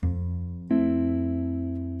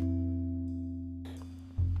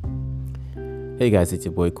Hey guys, it's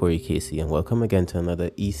your boy Corey Casey, and welcome again to another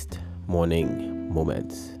East Morning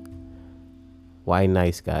Moments. Why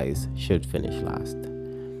nice guys should finish last.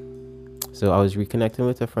 So I was reconnecting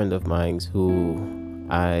with a friend of mine who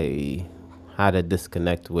I had a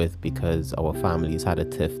disconnect with because our families had a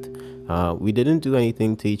tiff. We didn't do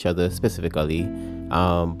anything to each other specifically,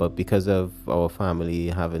 but because of our family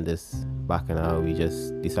having this bacchanal, we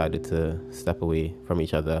just decided to step away from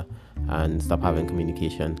each other and stop having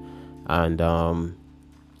communication. And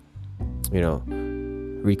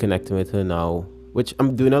reconnecting with her now, which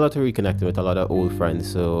I'm doing a lot of reconnecting with a lot of old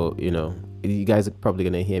friends. So you guys are probably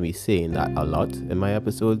gonna hear me saying that a lot in my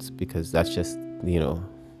episodes because that's just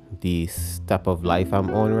the step of life I'm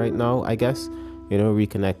on right now, I guess.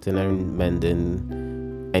 Reconnecting and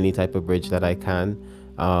mending any type of bridge that I can,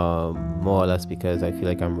 more or less because I feel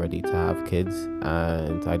like I'm ready to have kids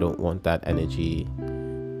and I don't want that energy,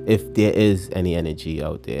 if there is any energy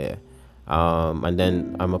out there. And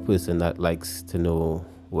then I'm a person that likes to know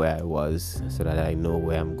where I was so that I know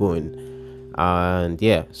where I'm going. And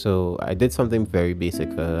yeah, so I did something very basic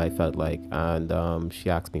for her, I felt like. And she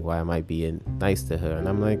asked me, why am I being nice to her? And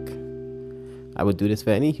I'm like, I would do this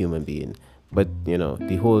for any human being. But,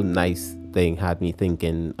 the whole nice thing had me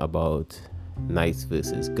thinking about nice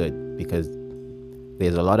versus good, because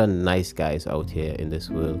there's a lot of nice guys out here in this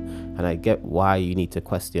world, and I get why you need to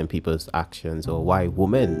question people's actions, or why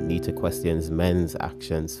women need to question men's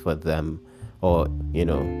actions for them, or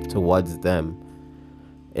towards them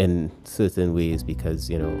in certain ways, because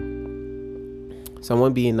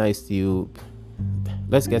someone being nice to you,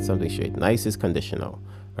 let's get something straight, nice is conditional,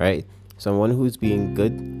 right? Someone who's being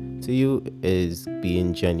good to you is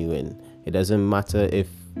being genuine. It doesn't matter if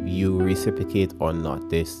you reciprocate or not,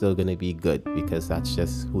 they're still going to be good because that's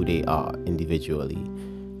just who they are individually.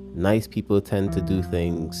 Nice people tend to do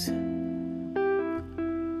things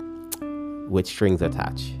with strings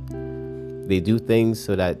attached. They do things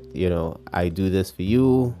so that I do this for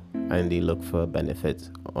you, and they look for a benefit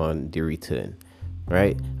on the return,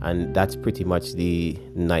 right? And that's pretty much the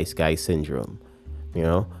nice guy syndrome.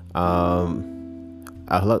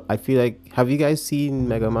 I feel like, have you guys seen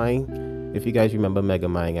Megamind? If you guys remember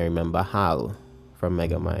Megamind, I remember Hal from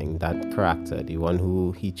Megamind, that character, the one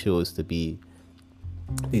who he chose to be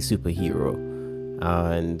the superhero,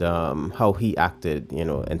 and how he acted,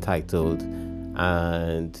 entitled,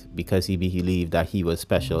 and because he believed that he was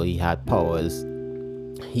special, he had powers,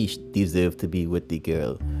 he deserved to be with the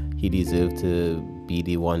girl, he deserved to be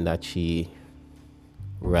the one that she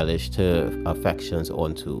relished her affections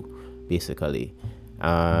onto, basically.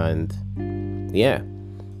 And yeah,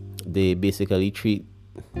 they basically treat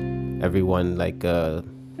everyone like a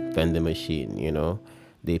vending machine.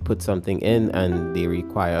 They put something in and they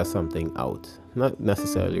require something out. Not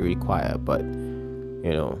necessarily require, but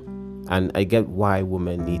and I get why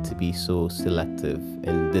women need to be so selective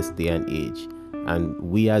in this day and age. And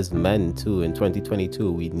we as men too, in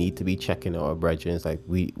 2022, we need to be checking our brethren. Like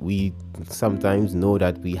we sometimes know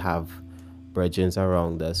that we have brethren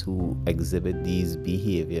around us who exhibit these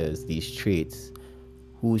behaviors, these traits,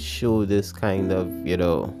 who show this kind of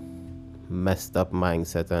messed up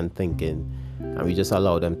mindset and thinking, and we just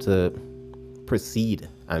allow them to proceed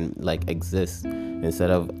and exist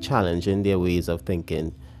instead of challenging their ways of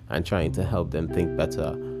thinking and trying to help them think better.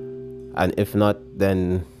 And if not,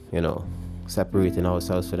 then separating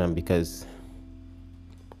ourselves from them, because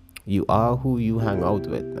you are who you hang out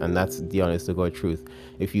with, and that's the honest to God truth.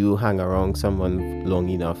 If you hang around someone long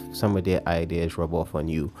enough, some of their ideas rub off on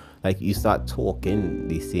you. You start talking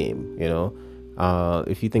the same.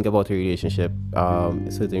 If you think about a relationship,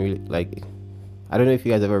 certainly, I don't know if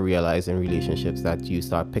you guys ever realize in relationships that you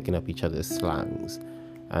start picking up each other's slangs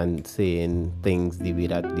and saying things the way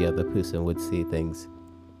that the other person would say things,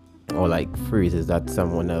 or phrases that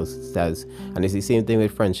someone else says. And it's the same thing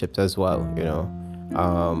with friendships as well.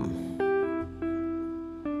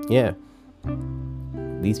 Yeah,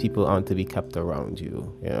 these people aren't to be kept around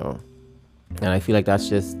you, and I feel like that's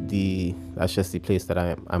just the place that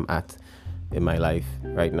I'm at in my life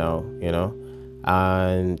right now,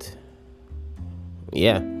 and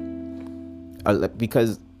yeah,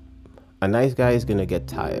 because a nice guy is gonna get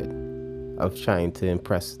tired of trying to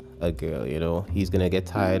impress a girl. He's gonna get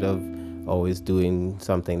tired of always doing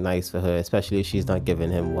something nice for her, especially if she's not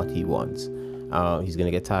giving him what he wants. He's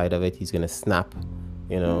gonna get tired of it. He's gonna snap.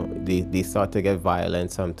 They start to get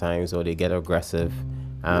violent sometimes, or they get aggressive,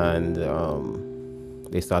 and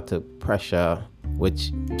they start to pressure.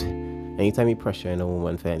 Which, anytime you pressure in a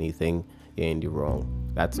woman for anything, you're in the wrong.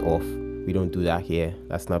 That's off. We don't do that here.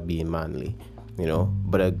 That's not being manly.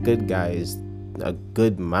 But a good guy a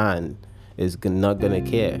good man is not gonna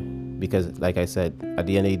care, because like I said, at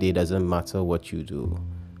the end of the day, it doesn't matter what you do.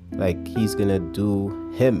 Like, he's gonna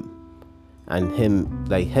do him, and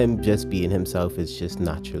him just being himself is just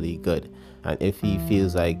naturally good. And if he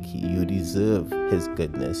feels like you deserve his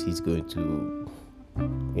goodness, he's going to,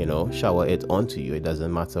 shower it onto you. It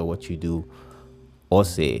doesn't matter what you do or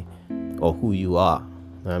say or who you are. You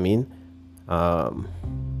know what I mean?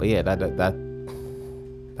 But yeah,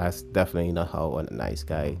 that's definitely not how a nice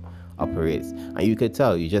guy operates. And you could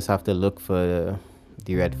tell. You just have to look for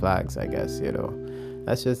the red flags, I guess.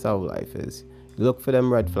 That's just how life is. Look for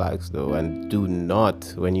them red flags though, and do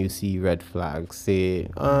not, when you see red flags, say,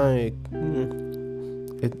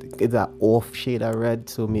 it's an off shade of red,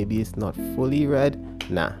 so maybe it's not fully red.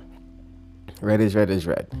 Nah, red is red is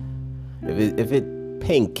red. If it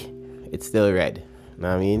pink, it's still red. Know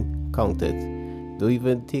what I mean? Count it. Don't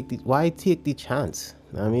even why take the chance?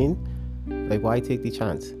 Know what I mean? Like, why take the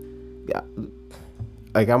chance? Yeah,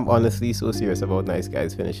 like, I'm honestly so serious about nice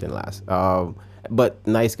guys finishing last. But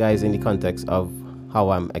nice guys in the context of how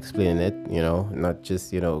I'm explaining it, not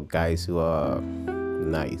just, guys who are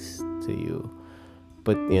nice to you.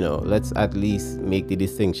 But, let's at least make the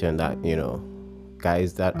distinction that,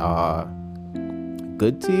 guys that are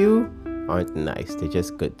good to you aren't nice. They're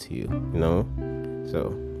just good to you,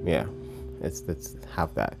 So, yeah, let's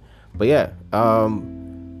have that. But yeah,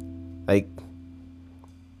 like,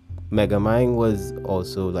 Megamind was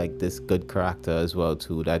also like this good character as well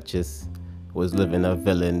too, that just was living a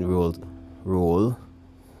villain role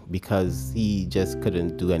because he just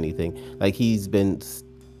couldn't do anything. Like, he's been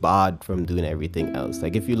barred from doing everything else.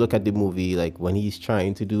 Like, if you look at the movie, like, when he's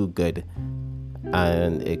trying to do good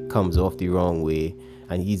and it comes off the wrong way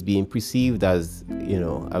and he's being perceived as,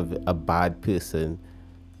 a bad person,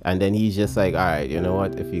 and then he's just like, all right, you know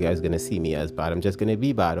what, if you guys are gonna see me as bad, I'm just gonna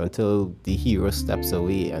be bad until the hero steps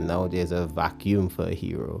away, and now there's a vacuum for a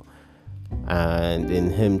hero. And in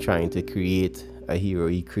him trying to create a hero,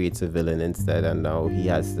 he creates a villain instead, and now he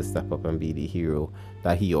has to step up and be the hero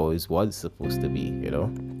that he always was supposed to be.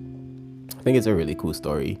 I think it's a really cool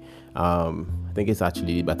story. I think it's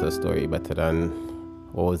actually a better story, better than,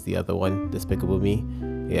 what was the other one, Despicable Me?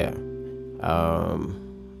 Yeah.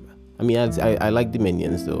 I mean, I like the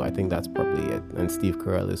Minions though. I think that's probably it. And Steve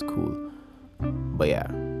Carell is cool. But yeah,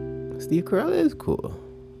 Steve Carell is cool.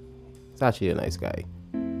 He's actually a nice guy.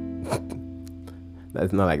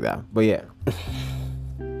 That's not like that, but yeah.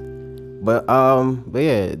 but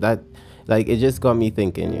yeah, that, like, it just got me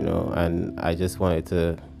thinking, and I just wanted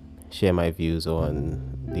to share my views on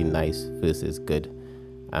the nice versus good,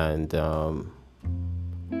 and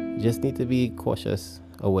just need to be cautious,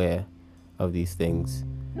 aware of these things.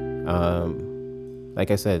 Like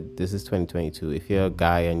I said, this is 2022. If you're a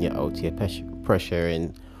guy and you're out here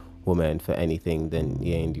pressuring women for anything, then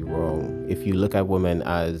you're in the wrong. If you look at women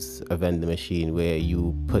as a vending machine where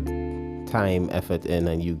you put time, effort in,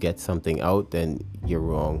 and you get something out, then you're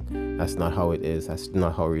wrong. That's not how it is. That's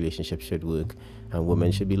not how relationships should work. And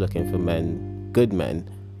women should be looking for good men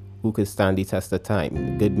who could stand the test of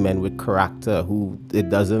time. Good men with character, who, it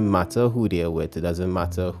doesn't matter who they're with, it doesn't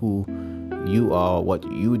matter who you are, what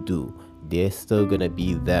you do, they're still gonna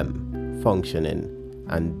be them, functioning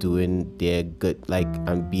and doing their good, like,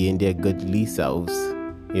 and being their goodly selves,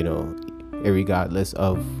 irregardless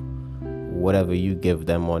of whatever you give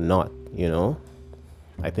them or not.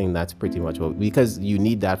 I think that's pretty much what, because you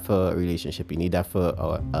need that for a relationship, you need that for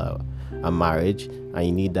a marriage, and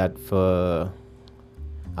you need that for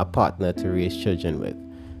a partner to raise children with,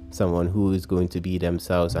 someone who is going to be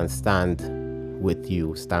themselves and stand with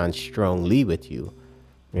you, stand strongly with you,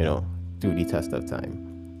 through the test of time.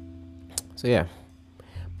 So yeah,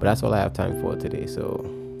 but that's all I have time for today. So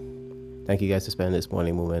thank you guys for spending this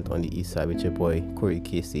morning moment on the east side with your boy Corey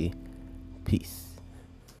Casey. Peace.